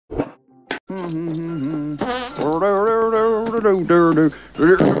Ever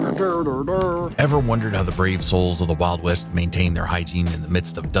wondered how the brave souls of the Wild West maintain their hygiene in the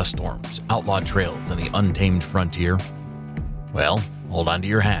midst of dust storms, outlaw trails, and the untamed frontier? Well, hold on to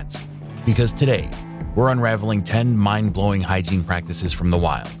your hats, because today we're unraveling 10 mind-blowing hygiene practices from the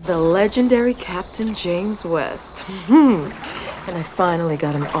wild. The legendary Captain James West. And I finally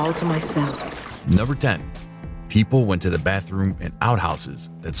got him all to myself. Number 10. People went to the bathroom in outhouses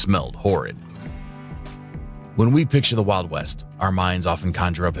that smelled horrid. When we picture the Wild West, our minds often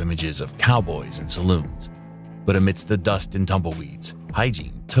conjure up images of cowboys and saloons. But amidst the dust and tumbleweeds,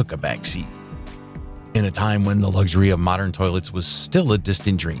 hygiene took a back seat. In a time when the luxury of modern toilets was still a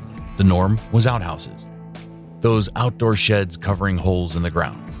distant dream, the norm was outhouses. Those outdoor sheds covering holes in the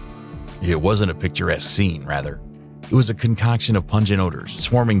ground. It wasn't a picturesque scene, rather. It was a concoction of pungent odors,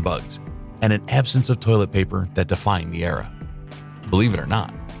 swarming bugs, and an absence of toilet paper that defined the era. Believe it or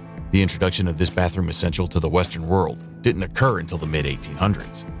not, the introduction of this bathroom essential to the Western world didn't occur until the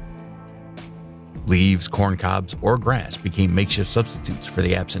mid-1800s. Leaves, corn cobs, or grass became makeshift substitutes for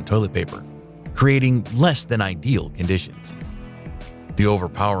the absent toilet paper, creating less than ideal conditions. The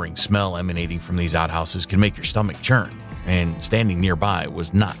overpowering smell emanating from these outhouses can make your stomach churn, and standing nearby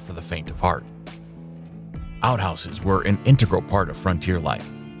was not for the faint of heart. Outhouses were an integral part of frontier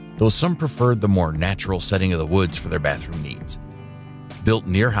life, though some preferred the more natural setting of the woods for their bathroom needs. Built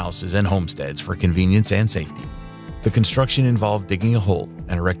near houses and homesteads for convenience and safety, the construction involved digging a hole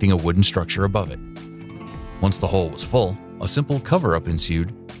and erecting a wooden structure above it. Once the hole was full, a simple cover-up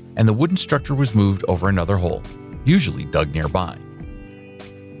ensued, and the wooden structure was moved over another hole, usually dug nearby.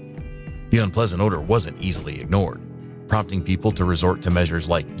 The unpleasant odor wasn't easily ignored, prompting people to resort to measures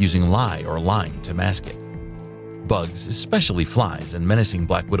like using lye or lime to mask it. Bugs, especially flies and menacing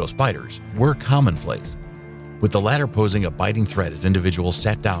black widow spiders, were commonplace, with the latter posing a biting threat as individuals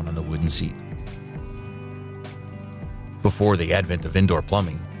sat down on the wooden seat. Before the advent of indoor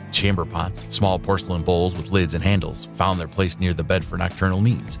plumbing, chamber pots, small porcelain bowls with lids and handles, found their place near the bed for nocturnal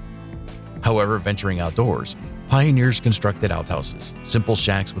needs. However, venturing outdoors, pioneers constructed outhouses, simple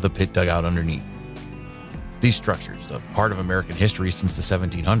shacks with a pit dug out underneath. These structures, a part of American history since the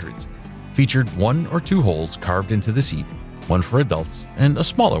 1700s, featured 1 or 2 holes carved into the seat, one for adults and a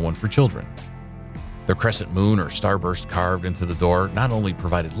smaller one for children. The crescent moon or starburst carved into the door not only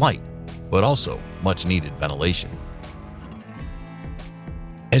provided light, but also much-needed ventilation.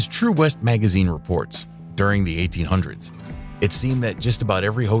 As True West magazine reports, during the 1800s, it seemed that just about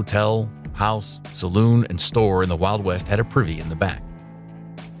every hotel, house, saloon, and store in the Wild West had a privy in the back.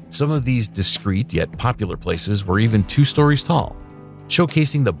 Some of these discreet yet popular places were even 2 stories tall,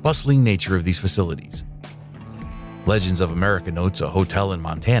 showcasing the bustling nature of these facilities. Legends of America notes a hotel in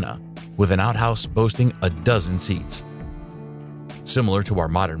Montana with an outhouse boasting a dozen seats. Similar to our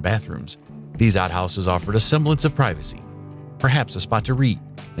modern bathrooms, these outhouses offered a semblance of privacy, perhaps a spot to read,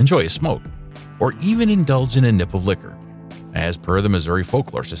 enjoy a smoke, or even indulge in a nip of liquor, as per the Missouri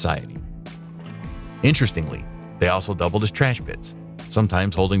Folklore Society. Interestingly, they also doubled as trash pits,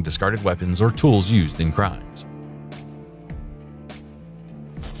 sometimes holding discarded weapons or tools used in crimes.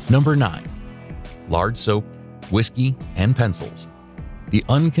 Number 9. Lard soap, whiskey, and pencils. The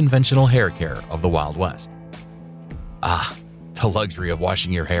unconventional hair care of the Wild West. Ah, the luxury of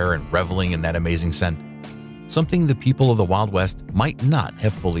washing your hair and reveling in that amazing scent. Something the people of the Wild West might not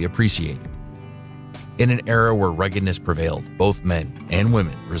have fully appreciated. In an era where ruggedness prevailed, both men and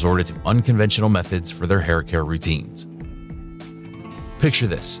women resorted to unconventional methods for their hair care routines. Picture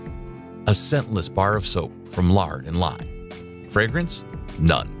this: a scentless bar of soap from lard and lye. Fragrance?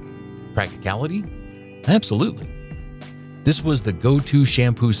 None. Practicality? Absolutely. This was the go-to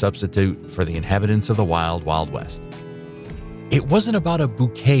shampoo substitute for the inhabitants of the Wild West. It wasn't about a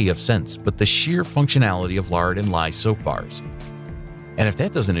bouquet of scents, but the sheer functionality of lard and lye soap bars. And if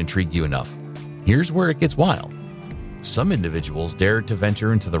that doesn't intrigue you enough, here's where it gets wild. Some individuals dared to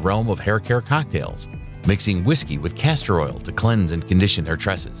venture into the realm of hair care cocktails, mixing whiskey with castor oil to cleanse and condition their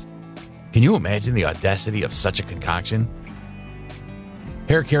tresses. Can you imagine the audacity of such a concoction?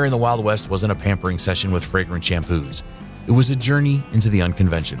 Hair care in the Wild West wasn't a pampering session with fragrant shampoos. It was a journey into the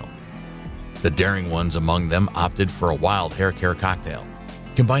unconventional. The daring ones among them opted for a wild hair care cocktail,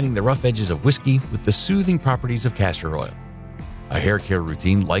 combining the rough edges of whiskey with the soothing properties of castor oil. A hair care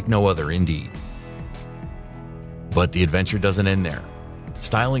routine like no other indeed. But the adventure doesn't end there.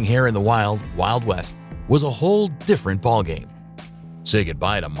 Styling hair in the Wild West was a whole different ballgame. Say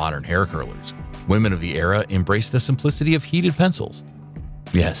goodbye to modern hair curlers. Women of the era embraced the simplicity of heated pencils.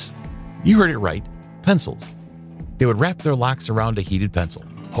 Yes, you heard it right, pencils. They would wrap their locks around a heated pencil,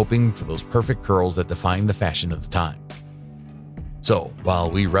 hoping for those perfect curls that defined the fashion of the time. So, while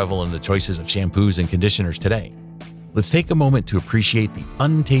we revel in the choices of shampoos and conditioners today, let's take a moment to appreciate the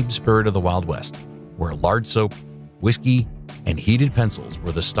untamed spirit of the Wild West, where large soap, whiskey, and heated pencils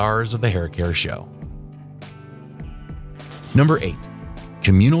were the stars of the hair care show. Number 8.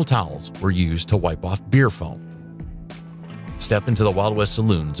 Communal towels were used to wipe off beer foam. Step into the Wild West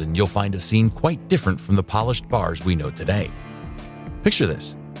saloons and you'll find a scene quite different from the polished bars we know today. Picture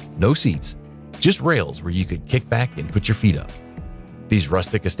this: no seats, just rails where you could kick back and put your feet up. These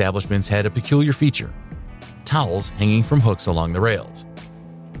rustic establishments had a peculiar feature: towels hanging from hooks along the rails.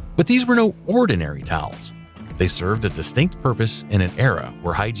 But these were no ordinary towels. They served a distinct purpose in an era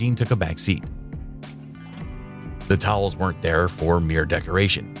where hygiene took a back seat. The towels weren't there for mere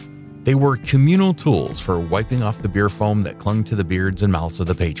decoration. They were communal tools for wiping off the beer foam that clung to the beards and mouths of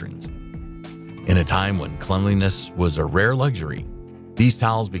the patrons. In a time when cleanliness was a rare luxury, these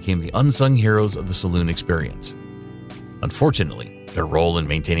towels became the unsung heroes of the saloon experience. Unfortunately, their role in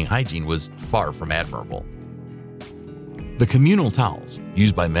maintaining hygiene was far from admirable. The communal towels,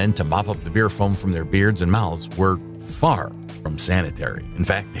 used by men to mop up the beer foam from their beards and mouths, were far from sanitary. In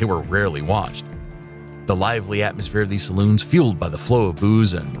fact, they were rarely washed. The lively atmosphere of these saloons, fueled by the flow of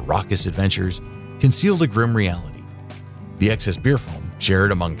booze and raucous adventures, concealed a grim reality. The excess beer foam,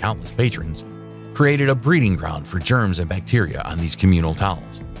 shared among countless patrons, created a breeding ground for germs and bacteria on these communal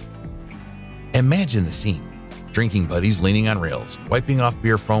towels. Imagine the scene: drinking buddies leaning on rails, wiping off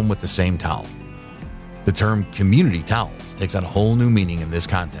beer foam with the same towel. The term community towels takes on a whole new meaning in this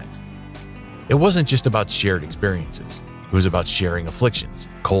context. It wasn't just about shared experiences. It was about sharing afflictions,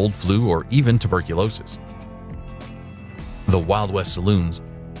 cold, flu, or even tuberculosis. The Wild West saloons,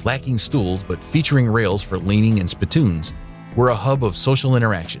 lacking stools but featuring rails for leaning and spittoons, were a hub of social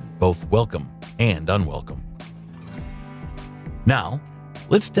interaction, both welcome and unwelcome. Now,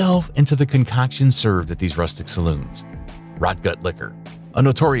 let's delve into the concoctions served at these rustic saloons. Rot gut liquor, a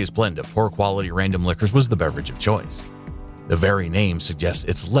notorious blend of poor quality random liquors, was the beverage of choice. The very name suggests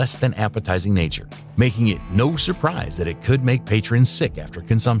its less than appetizing nature, making it no surprise that it could make patrons sick after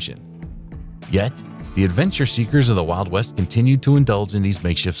consumption. Yet, the adventure seekers of the Wild West continued to indulge in these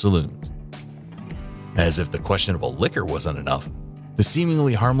makeshift saloons. As if the questionable liquor wasn't enough, the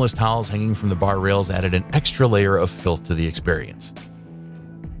seemingly harmless towels hanging from the bar rails added an extra layer of filth to the experience.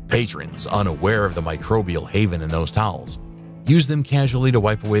 Patrons, unaware of the microbial haven in those towels, used them casually to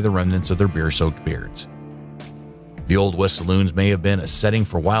wipe away the remnants of their beer-soaked beards. The Old West saloons may have been a setting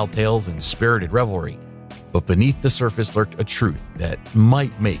for wild tales and spirited revelry, but beneath the surface lurked a truth that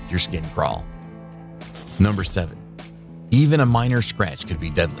might make your skin crawl. Number 7. Even a minor scratch could be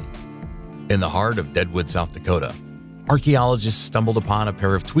deadly. In the heart of Deadwood, South Dakota, archaeologists stumbled upon a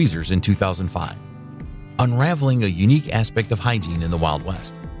pair of tweezers in 2005, unraveling a unique aspect of hygiene in the Wild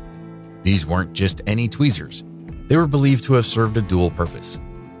West. These weren't just any tweezers. They were believed to have served a dual purpose: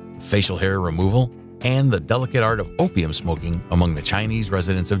 facial hair removal and the delicate art of opium smoking among the Chinese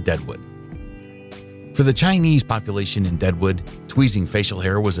residents of Deadwood. For the Chinese population in Deadwood, tweezing facial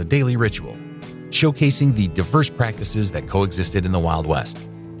hair was a daily ritual, showcasing the diverse practices that coexisted in the Wild West.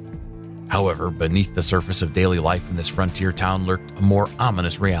 However, beneath the surface of daily life in this frontier town lurked a more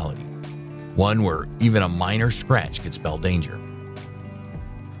ominous reality, one where even a minor scratch could spell danger.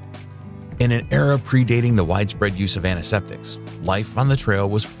 In an era predating the widespread use of antiseptics, life on the trail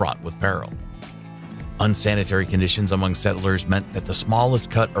was fraught with peril. Unsanitary conditions among settlers meant that the smallest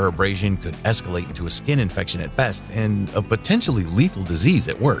cut or abrasion could escalate into a skin infection at best and a potentially lethal disease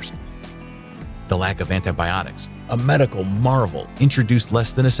at worst. The lack of antibiotics, a medical marvel introduced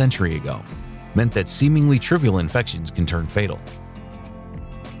less than a century ago, meant that seemingly trivial infections can turn fatal.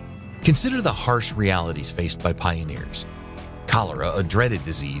 Consider the harsh realities faced by pioneers. Cholera, a dreaded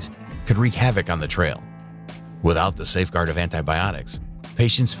disease, could wreak havoc on the trail. Without the safeguard of antibiotics,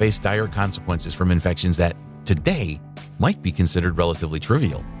 patients face dire consequences from infections that, today, might be considered relatively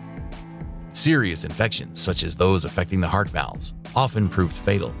trivial. Serious infections, such as those affecting the heart valves, often proved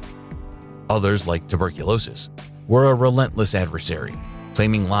fatal. Others, like tuberculosis, were a relentless adversary,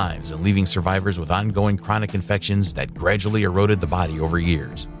 claiming lives and leaving survivors with ongoing chronic infections that gradually eroded the body over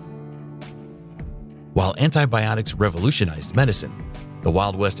years. While antibiotics revolutionized medicine, the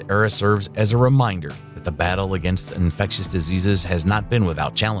Wild West era serves as a reminder that the battle against infectious diseases has not been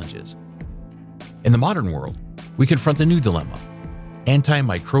without challenges. In the modern world, we confront a new dilemma: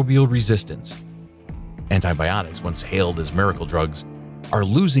 antimicrobial resistance. Antibiotics, once hailed as miracle drugs, are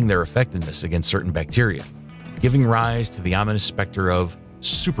losing their effectiveness against certain bacteria, giving rise to the ominous specter of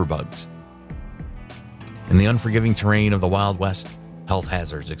superbugs. In the unforgiving terrain of the Wild West, health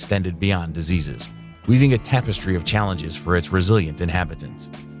hazards extended beyond diseases, weaving a tapestry of challenges for its resilient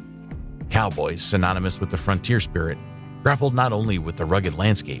inhabitants. Cowboys, synonymous with the frontier spirit, grappled not only with the rugged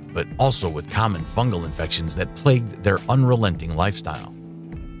landscape, but also with common fungal infections that plagued their unrelenting lifestyle.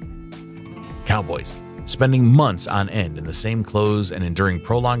 Cowboys, spending months on end in the same clothes and enduring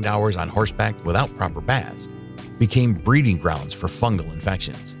prolonged hours on horseback without proper baths, became breeding grounds for fungal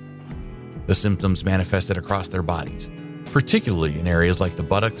infections. The symptoms manifested across their bodies, particularly in areas like the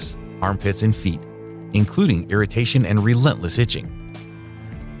buttocks, armpits, and feet, including irritation and relentless itching.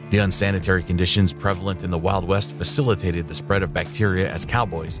 The unsanitary conditions prevalent in the Wild West facilitated the spread of bacteria as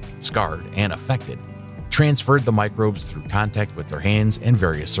cowboys, scarred and affected, transferred the microbes through contact with their hands and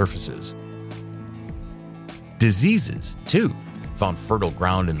various surfaces. Diseases, too, found fertile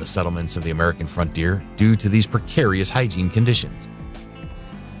ground in the settlements of the American frontier due to these precarious hygiene conditions.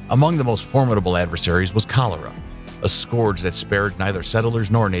 Among the most formidable adversaries was cholera, a scourge that spared neither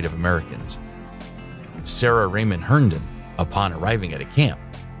settlers nor Native Americans. Sarah Raymond Herndon, upon arriving at a camp,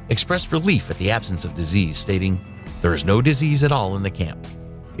 expressed relief at the absence of disease, stating, "There is no disease at all in the camp.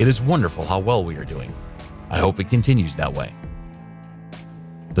 It is wonderful how well we are doing. I hope it continues that way."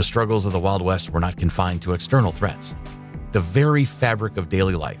 The struggles of the Wild West were not confined to external threats. The very fabric of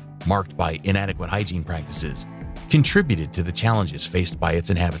daily life, marked by inadequate hygiene practices, contributed to the challenges faced by its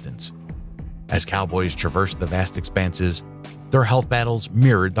inhabitants. As cowboys traversed the vast expanses, their health battles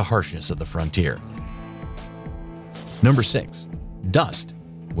mirrored the harshness of the frontier. Number 6. Dust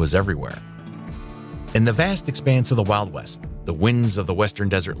was everywhere. In the vast expanse of the Wild West, the winds of the western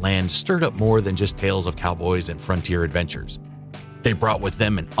desert land stirred up more than just tales of cowboys and frontier adventures. They brought with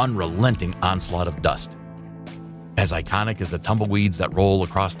them an unrelenting onslaught of dust. As iconic as the tumbleweeds that roll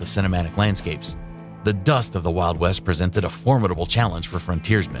across the cinematic landscapes, the dust of the Wild West presented a formidable challenge for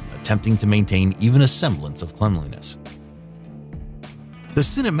frontiersmen attempting to maintain even a semblance of cleanliness. The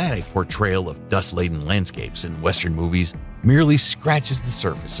cinematic portrayal of dust-laden landscapes in Western movies merely scratches the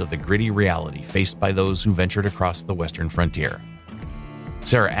surface of the gritty reality faced by those who ventured across the Western frontier.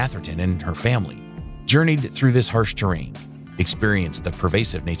 Sarah Atherton and her family journeyed through this harsh terrain, experienced the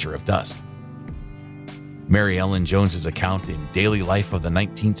pervasive nature of dust. Mary Ellen Jones's account in Daily Life of the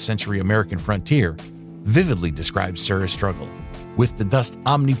 19th Century American Frontier vividly describes Sarah's struggle, with the dust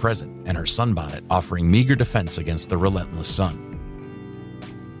omnipresent and her sunbonnet offering meager defense against the relentless sun.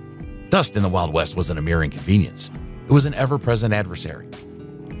 Dust in the Wild West wasn't a mere inconvenience. It was an ever-present adversary.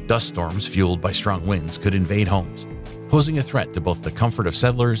 Dust storms fueled by strong winds could invade homes, posing a threat to both the comfort of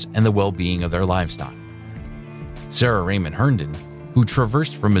settlers and the well-being of their livestock. Sarah Raymond Herndon, who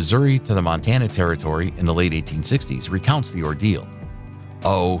traversed from Missouri to the Montana Territory in the late 1860s, recounts the ordeal.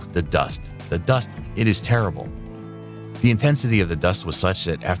 "Oh, the dust, it is terrible." The intensity of the dust was such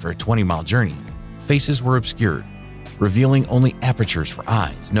that after a 20-mile journey, faces were obscured, revealing only apertures for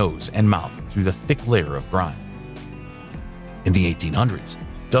eyes, nose, and mouth through the thick layer of grime. In the 1800s,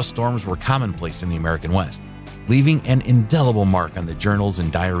 dust storms were commonplace in the American West, leaving an indelible mark on the journals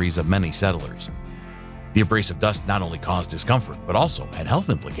and diaries of many settlers. The abrasive dust not only caused discomfort, but also had health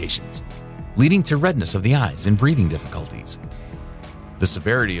implications, leading to redness of the eyes and breathing difficulties. The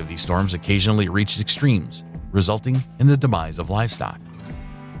severity of these storms occasionally reached extremes, resulting in the demise of livestock.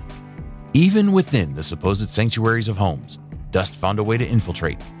 Even within the supposed sanctuaries of homes, dust found a way to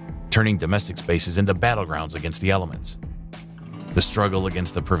infiltrate, turning domestic spaces into battlegrounds against the elements. The struggle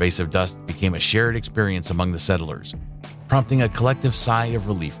against the pervasive dust became a shared experience among the settlers, prompting a collective sigh of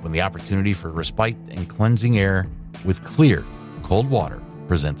relief when the opportunity for respite and cleansing air with clear, cold water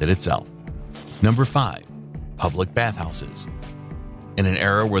presented itself. Number 5. Public bathhouses. In an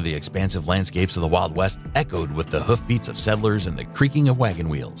era where the expansive landscapes of the Wild West echoed with the hoofbeats of settlers and the creaking of wagon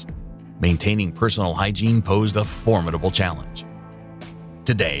wheels, maintaining personal hygiene posed a formidable challenge.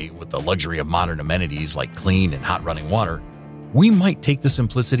 Today, with the luxury of modern amenities like clean and hot running water, we might take the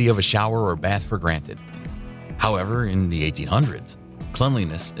simplicity of a shower or bath for granted. However, in the 1800s,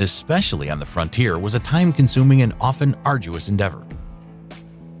 cleanliness, especially on the frontier, was a time-consuming and often arduous endeavor.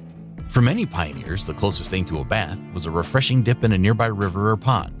 For many pioneers, the closest thing to a bath was a refreshing dip in a nearby river or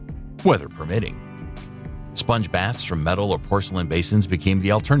pond, weather permitting. Sponge baths from metal or porcelain basins became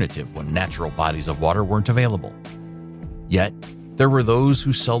the alternative when natural bodies of water weren't available. Yet, there were those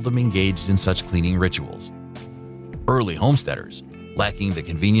who seldom engaged in such cleaning rituals. Early homesteaders, lacking the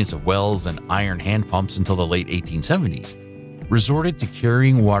convenience of wells and iron hand pumps until the late 1870s, resorted to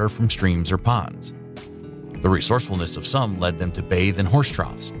carrying water from streams or ponds. The resourcefulness of some led them to bathe in horse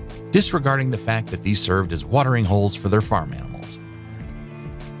troughs, disregarding the fact that these served as watering holes for their farm animals.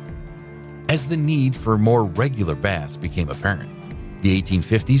 As the need for more regular baths became apparent, the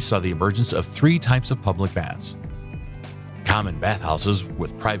 1850s saw the emergence of 3 types of public baths. Common bathhouses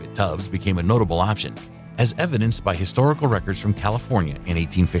with private tubs became a notable option, as evidenced by historical records from California in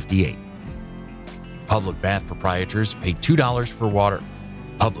 1858. Public bath proprietors paid $2 for water.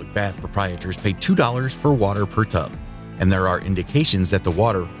 Public bath proprietors paid $2 for water per tub, and there are indications that the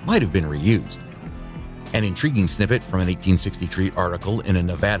water might have been reused. An intriguing snippet from an 1863 article in a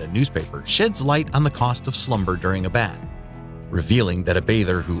Nevada newspaper sheds light on the cost of slumber during a bath, revealing that a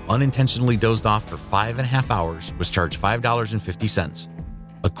bather who unintentionally dozed off for 5.5 hours was charged $5.50,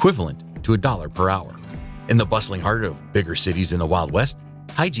 equivalent to $1 per hour. In the bustling heart of bigger cities in the Wild West,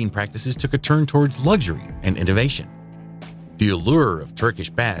 hygiene practices took a turn towards luxury and innovation. The allure of Turkish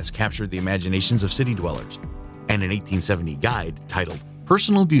baths captured the imaginations of city dwellers, and an 1870 guide titled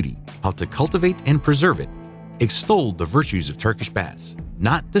Personal Beauty: How to Cultivate and Preserve It extolled the virtues of Turkish baths,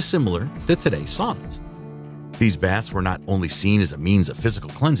 not dissimilar to today's saunas. These baths were not only seen as a means of physical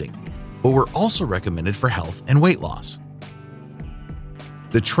cleansing, but were also recommended for health and weight loss.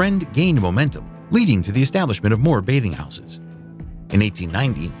 The trend gained momentum, leading to the establishment of more bathing houses. In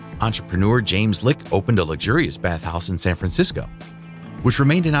 1890, entrepreneur James Lick opened a luxurious bathhouse in San Francisco, which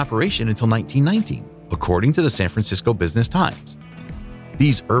remained in operation until 1919, according to the San Francisco Business Times.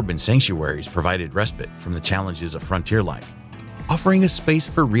 These urban sanctuaries provided respite from the challenges of frontier life, offering a space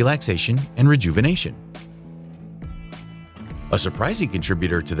for relaxation and rejuvenation. A surprising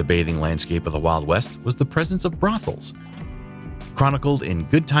contributor to the bathing landscape of the Wild West was the presence of brothels. Chronicled in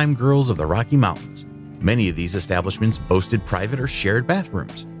Good Time Girls of the Rocky Mountains, many of these establishments boasted private or shared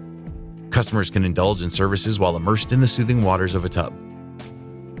bathrooms. Customers can indulge in services while immersed in the soothing waters of a tub.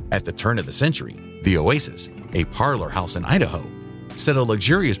 At the turn of the century, the Oasis, a parlor house in Idaho, set a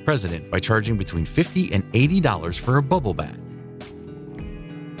luxurious precedent by charging between $50 and $80 for a bubble bath.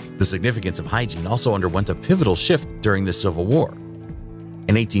 The significance of hygiene also underwent a pivotal shift during the Civil War.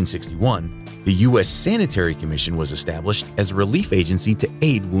 In 1861, the U.S. Sanitary Commission was established as a relief agency to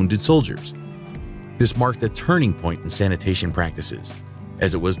aid wounded soldiers. This marked a turning point in sanitation practices,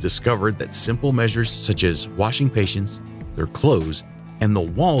 as it was discovered that simple measures such as washing patients, their clothes, and the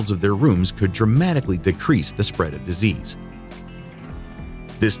walls of their rooms could dramatically decrease the spread of disease.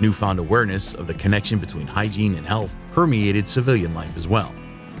 This newfound awareness of the connection between hygiene and health permeated civilian life as well.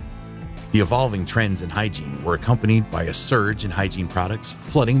 The evolving trends in hygiene were accompanied by a surge in hygiene products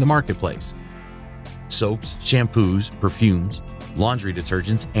flooding the marketplace. Soaps, shampoos, perfumes, laundry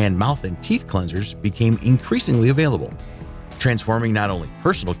detergents, and mouth and teeth cleansers became increasingly available, transforming not only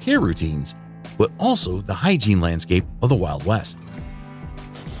personal care routines, but also the hygiene landscape of the Wild West.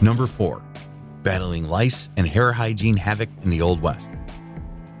 Number 4. Battling lice and hair hygiene havoc in the Old West.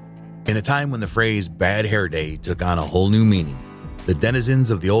 In a time when the phrase "bad hair day" took on a whole new meaning, the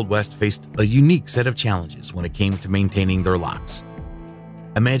denizens of the Old West faced a unique set of challenges when it came to maintaining their locks.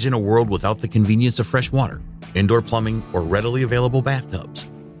 Imagine a world without the convenience of fresh water, indoor plumbing, or readily available bathtubs.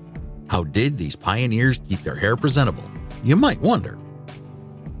 How did these pioneers keep their hair presentable? You might wonder.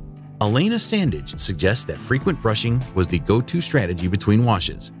 Elena Sandage suggests that frequent brushing was the go-to strategy between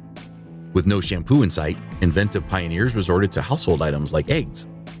washes. With no shampoo in sight, inventive pioneers resorted to household items like eggs,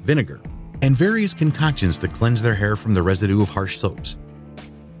 vinegar, and various concoctions to cleanse their hair from the residue of harsh soaps.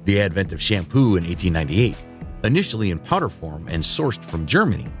 The advent of shampoo in 1898, initially in powder form and sourced from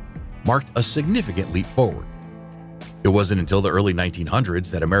Germany, marked a significant leap forward. It wasn't until the early 1900s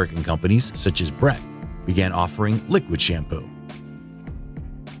that American companies such as Breck began offering liquid shampoo.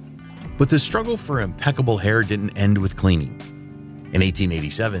 But the struggle for impeccable hair didn't end with cleaning. In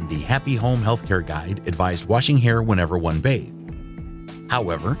 1887, the Happy Home Healthcare Guide advised washing hair whenever one bathed.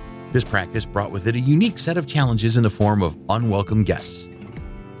 However, this practice brought with it a unique set of challenges in the form of unwelcome guests: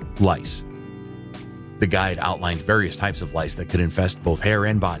 lice. The guide outlined various types of lice that could infest both hair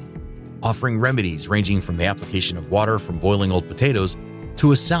and body, offering remedies ranging from the application of water from boiling old potatoes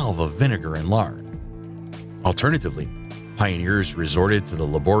to a salve of vinegar and lard. Alternatively, pioneers resorted to the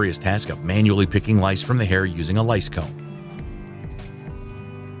laborious task of manually picking lice from the hair using a lice comb.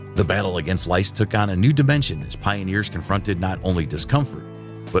 The battle against lice took on a new dimension as pioneers confronted not only discomfort,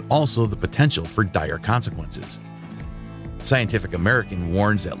 but also the potential for dire consequences. Scientific American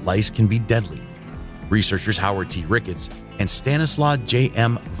warns that lice can be deadly. Researchers Howard T. Ricketts and Stanislaw J.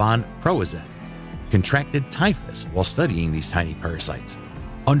 M. von Proazet contracted typhus while studying these tiny parasites,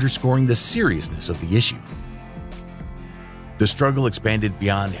 underscoring the seriousness of the issue. The struggle expanded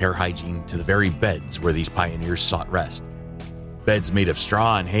beyond hair hygiene to the very beds where these pioneers sought rest. Beds made of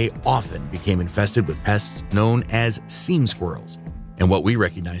straw and hay often became infested with pests known as seam squirrels, and what we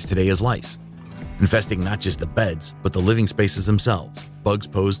recognize today as lice. Infesting not just the beds, but the living spaces themselves, bugs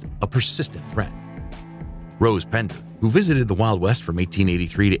posed a persistent threat. Rose Pender, who visited the Wild West from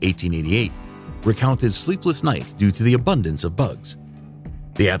 1883 to 1888, recounted sleepless nights due to the abundance of bugs.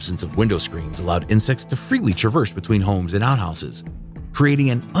 The absence of window screens allowed insects to freely traverse between homes and outhouses, creating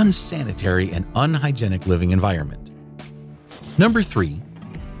an unsanitary and unhygienic living environment. Number 3.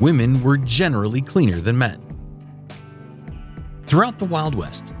 Women were generally cleaner than men. Throughout the Wild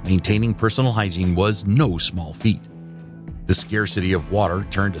West, maintaining personal hygiene was no small feat. The scarcity of water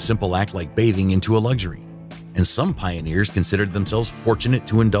turned a simple act like bathing into a luxury, and some pioneers considered themselves fortunate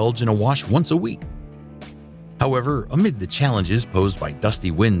to indulge in a wash once a week. However, amid the challenges posed by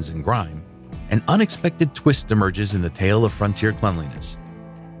dusty winds and grime, an unexpected twist emerges in the tale of frontier cleanliness.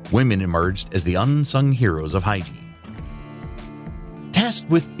 Women emerged as the unsung heroes of hygiene. Tasked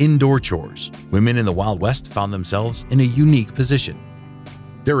with indoor chores, women in the Wild West found themselves in a unique position.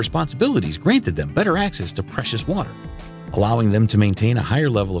 Their responsibilities granted them better access to precious water, allowing them to maintain a higher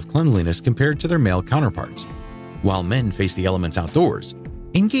level of cleanliness compared to their male counterparts, while men faced the elements outdoors,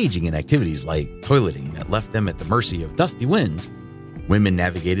 engaging in activities like toileting that left them at the mercy of dusty winds. Women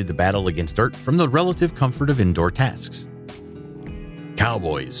navigated the battle against dirt from the relative comfort of indoor tasks.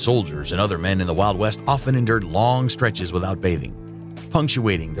 Cowboys, soldiers, and other men in the Wild West often endured long stretches without bathing,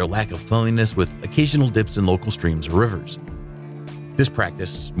 punctuating their lack of cleanliness with occasional dips in local streams or rivers. This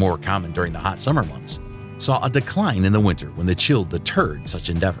practice, more common during the hot summer months, saw a decline in the winter when the chill deterred such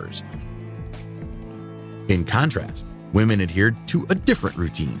endeavors. In contrast, women adhered to a different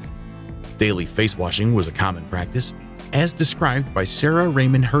routine. Daily face washing was a common practice, as described by Sarah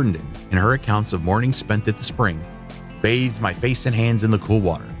Raymond Herndon in her accounts of mornings spent at the spring. Bathed my face and hands in the cool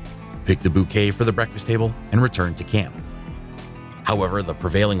water, picked a bouquet for the breakfast table, and returned to camp. However, the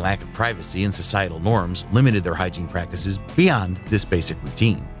prevailing lack of privacy and societal norms limited their hygiene practices beyond this basic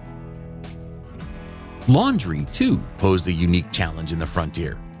routine. Laundry, too, posed a unique challenge in the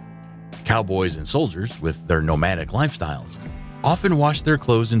frontier. Cowboys and soldiers, with their nomadic lifestyles, often washed their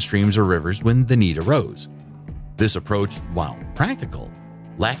clothes in streams or rivers when the need arose. This approach, while practical,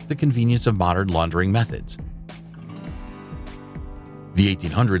 lacked the convenience of modern laundering methods. The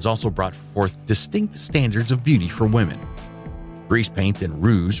 1800s also brought forth distinct standards of beauty for women. Grease paint and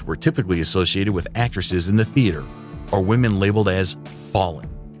rouge were typically associated with actresses in the theater or women labeled as fallen.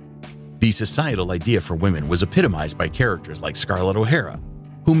 The societal idea for women was epitomized by characters like Scarlett O'Hara,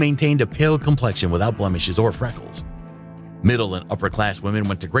 who maintained a pale complexion without blemishes or freckles. Middle and upper class women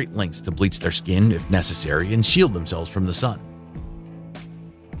went to great lengths to bleach their skin if necessary and shield themselves from the sun.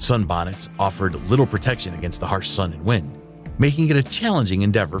 Sunbonnets offered little protection against the harsh sun and wind, making it a challenging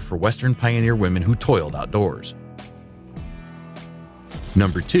endeavor for Western pioneer women who toiled outdoors.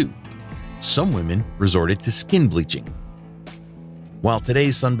 Number 2. Some women resorted to skin bleaching. While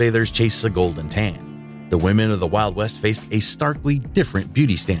today's sunbathers chase a golden tan, the women of the Wild West faced a starkly different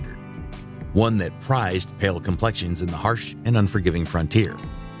beauty standard, one that prized pale complexions in the harsh and unforgiving frontier.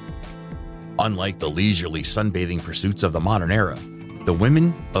 Unlike the leisurely sunbathing pursuits of the modern era, the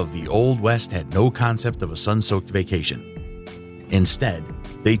women of the Old West had no concept of a sun-soaked vacation. Instead,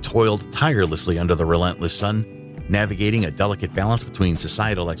 they toiled tirelessly under the relentless sun, navigating a delicate balance between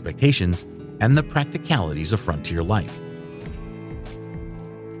societal expectations and the practicalities of frontier life.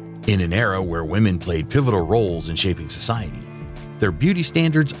 In an era where women played pivotal roles in shaping society, their beauty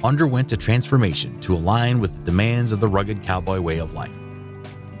standards underwent a transformation to align with the demands of the rugged cowboy way of life.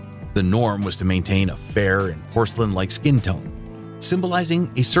 The norm was to maintain a fair and porcelain-like skin tone,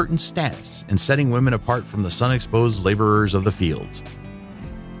 symbolizing a certain status and setting women apart from the sun-exposed laborers of the fields.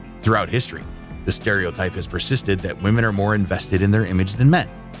 Throughout history, the stereotype has persisted that women are more invested in their image than men.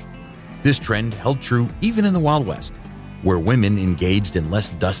 This trend held true even in the Wild West, where women engaged in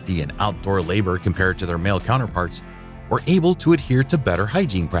less dusty and outdoor labor compared to their male counterparts were able to adhere to better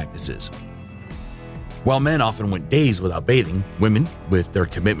hygiene practices. While men often went days without bathing, women, with their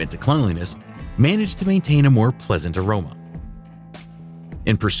commitment to cleanliness, managed to maintain a more pleasant aroma.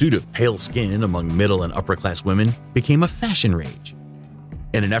 In pursuit of pale skin among middle and upper class women became a fashion rage.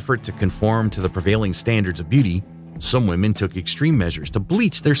 In an effort to conform to the prevailing standards of beauty, some women took extreme measures to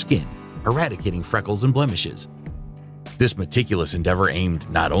bleach their skin, eradicating freckles and blemishes. This meticulous endeavor aimed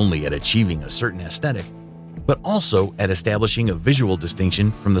not only at achieving a certain aesthetic, but also at establishing a visual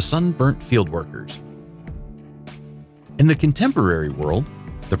distinction from the sunburnt field workers. In the contemporary world,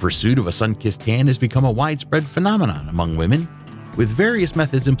 the pursuit of a sun-kissed tan has become a widespread phenomenon among women, with various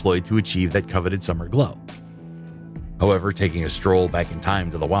methods employed to achieve that coveted summer glow. However, taking a stroll back in time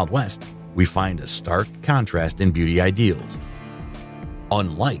to the Wild West, we find a stark contrast in beauty ideals.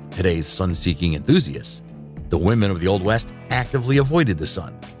 Unlike today's sun-seeking enthusiasts, the women of the Old West actively avoided the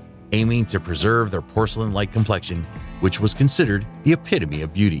sun, aiming to preserve their porcelain-like complexion, which was considered the epitome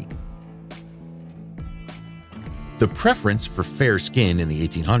of beauty. The preference for fair skin in the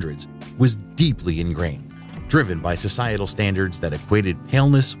 1800s was deeply ingrained, driven by societal standards that equated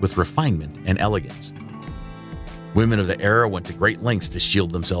paleness with refinement and elegance. Women of the era went to great lengths to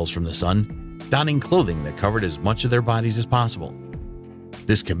shield themselves from the sun, donning clothing that covered as much of their bodies as possible.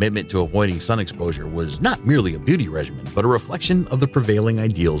 This commitment to avoiding sun exposure was not merely a beauty regimen, but a reflection of the prevailing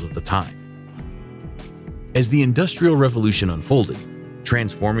ideals of the time. As the Industrial Revolution unfolded,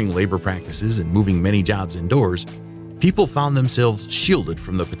 transforming labor practices and moving many jobs indoors, people found themselves shielded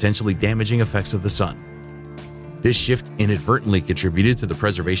from the potentially damaging effects of the sun. This shift inadvertently contributed to the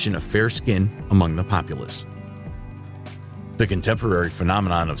preservation of fair skin among the populace. The contemporary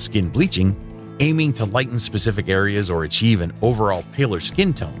phenomenon of skin bleaching, aiming to lighten specific areas or achieve an overall paler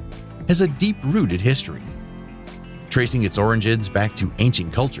skin tone, has a deep-rooted history. Tracing its origins back to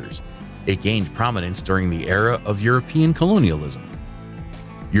ancient cultures, it gained prominence during the era of European colonialism.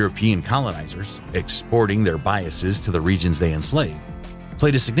 European colonizers, exporting their biases to the regions they enslaved,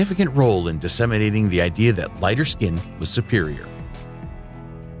 played a significant role in disseminating the idea that lighter skin was superior.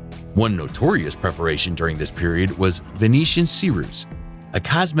 One notorious preparation during this period was Venetian ceruse, a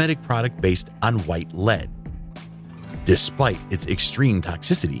cosmetic product based on white lead. Despite its extreme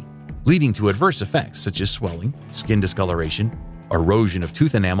toxicity, leading to adverse effects such as swelling, skin discoloration, erosion of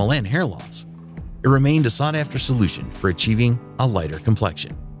tooth enamel, and hair loss, it remained a sought-after solution for achieving a lighter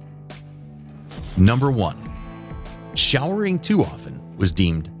complexion. Number 1. Showering too often was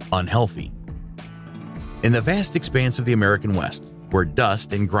deemed unhealthy. In the vast expanse of the American West, where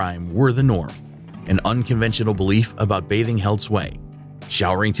dust and grime were the norm, an unconventional belief about bathing held sway.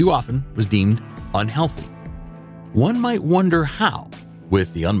 Showering too often was deemed unhealthy. One might wonder how,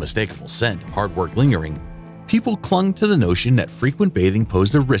 with the unmistakable scent of hard work lingering, people clung to the notion that frequent bathing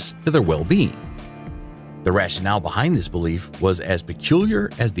posed a risk to their well-being. The rationale behind this belief was as peculiar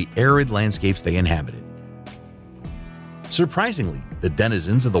as the arid landscapes they inhabited. Surprisingly, the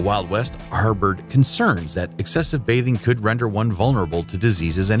denizens of the Wild West harbored concerns that excessive bathing could render one vulnerable to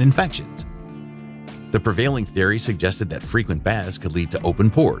diseases and infections. The prevailing theory suggested that frequent baths could lead to open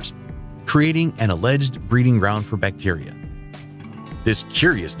pores, creating an alleged breeding ground for bacteria. This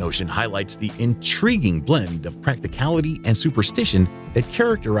curious notion highlights the intriguing blend of practicality and superstition that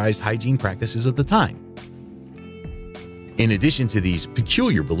characterized hygiene practices at the time. In addition to these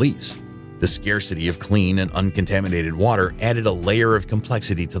peculiar beliefs, the scarcity of clean and uncontaminated water added a layer of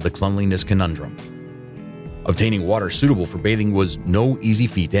complexity to the cleanliness conundrum. Obtaining water suitable for bathing was no easy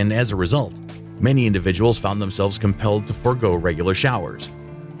feat, and as a result, many individuals found themselves compelled to forego regular showers.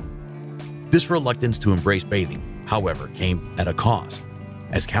 This reluctance to embrace bathing, however, came at a cost,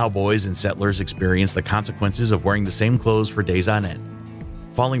 as cowboys and settlers experienced the consequences of wearing the same clothes for days on end,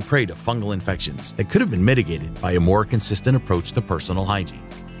 falling prey to fungal infections that could have been mitigated by a more consistent approach to personal hygiene.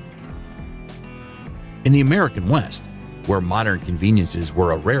 In the American West, where modern conveniences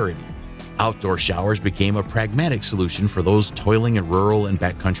were a rarity, outdoor showers became a pragmatic solution for those toiling in rural and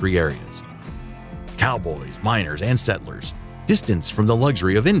backcountry areas. Cowboys, miners, and settlers, distanced from the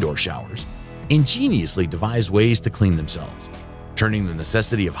luxury of indoor showers, ingeniously devised ways to clean themselves, turning the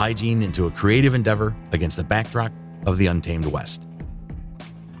necessity of hygiene into a creative endeavor against the backdrop of the untamed West.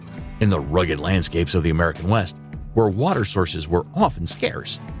 In the rugged landscapes of the American West, where water sources were often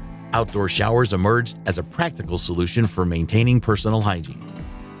scarce, outdoor showers emerged as a practical solution for maintaining personal hygiene.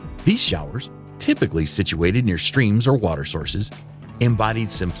 These showers, typically situated near streams or water sources, embodied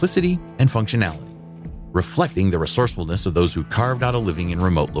simplicity and functionality, reflecting the resourcefulness of those who carved out a living in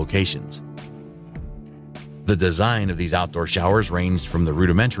remote locations. The design of these outdoor showers ranged from the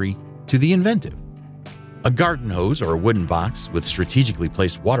rudimentary to the inventive. A garden hose or a wooden box with strategically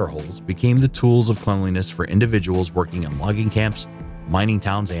placed water holes became the tools of cleanliness for individuals working in logging camps, mining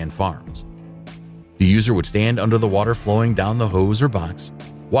towns, and farms. The user would stand under the water flowing down the hose or box,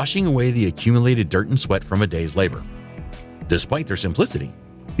 washing away the accumulated dirt and sweat from a day's labor. Despite their simplicity,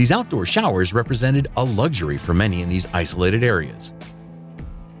 these outdoor showers represented a luxury for many in these isolated areas.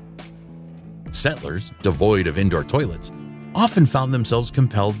 Settlers, devoid of indoor toilets, often found themselves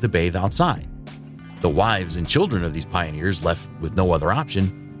compelled to bathe outside. The wives and children of these pioneers, left with no other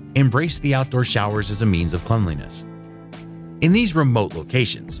option, embraced the outdoor showers as a means of cleanliness. In these remote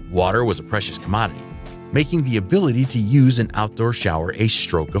locations, water was a precious commodity, making the ability to use an outdoor shower a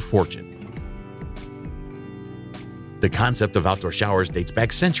stroke of fortune. The concept of outdoor showers dates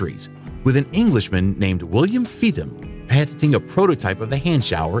back centuries, with an Englishman named William Feetham patenting a prototype of the hand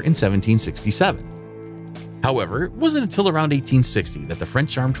shower in 1767. However, it wasn't until around 1860 that the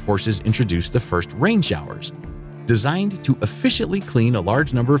French armed forces introduced the first rain showers, designed to efficiently clean a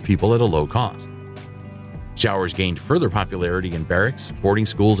large number of people at a low cost. Showers gained further popularity in barracks, boarding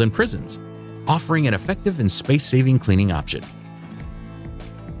schools, and prisons, offering an effective and space-saving cleaning option.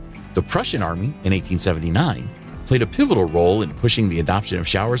 The Prussian army in 1879 played a pivotal role in pushing the adoption of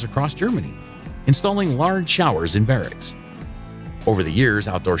showers across Germany, installing large showers in barracks. Over the years,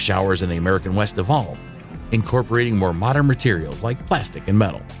 outdoor showers in the American West evolved, incorporating more modern materials like plastic and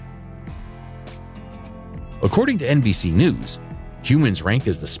metal. According to NBC News, humans rank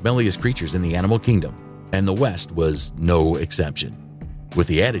as the smelliest creatures in the animal kingdom, and the West was no exception, with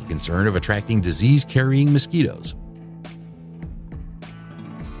the added concern of attracting disease-carrying mosquitoes.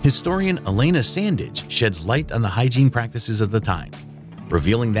 Historian Elena Sandage sheds light on the hygiene practices of the time,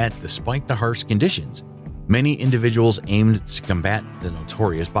 revealing that despite the harsh conditions, many individuals aimed to combat the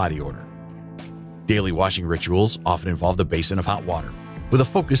notorious body odor. Daily washing rituals often involved a basin of hot water, with a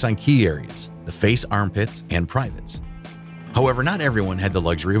focus on key areas, the face, armpits, and privates. However, not everyone had the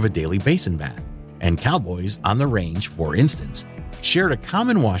luxury of a daily basin bath, and cowboys on the range, for instance, shared a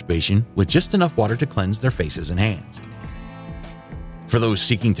common wash basin with just enough water to cleanse their faces and hands. For those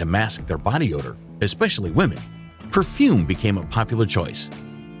seeking to mask their body odor, especially women, perfume became a popular choice.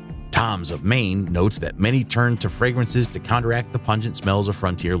 Tom's of Maine notes that many turned to fragrances to counteract the pungent smells of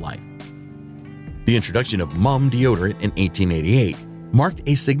frontier life. The introduction of mum deodorant in 1888 marked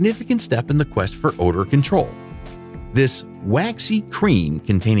a significant step in the quest for odor control. This waxy cream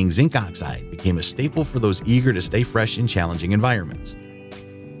containing zinc oxide became a staple for those eager to stay fresh in challenging environments.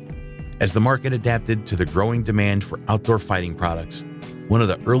 As the market adapted to the growing demand for outdoor fighting products, one of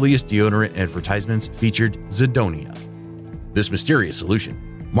the earliest deodorant advertisements featured Zidonia. This mysterious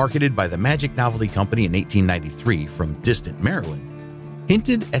solution, marketed by the Magic Novelty Company in 1893 from distant Maryland,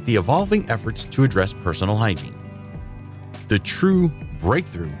 hinted at the evolving efforts to address personal hygiene. The true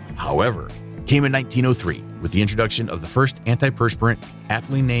breakthrough, however, came in 1903 with the introduction of the first antiperspirant,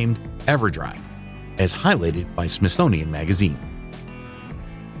 aptly named Everdry, as highlighted by Smithsonian Magazine.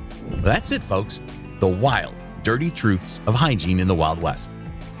 That's it, folks. The wild, dirty truths of hygiene in the Wild West.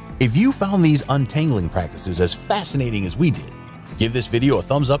 If you found these untangling practices as fascinating as we did, give this video a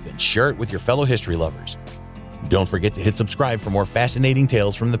thumbs up and share it with your fellow history lovers. Don't forget to hit subscribe for more fascinating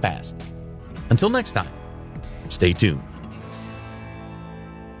tales from the past. Until next time, stay tuned.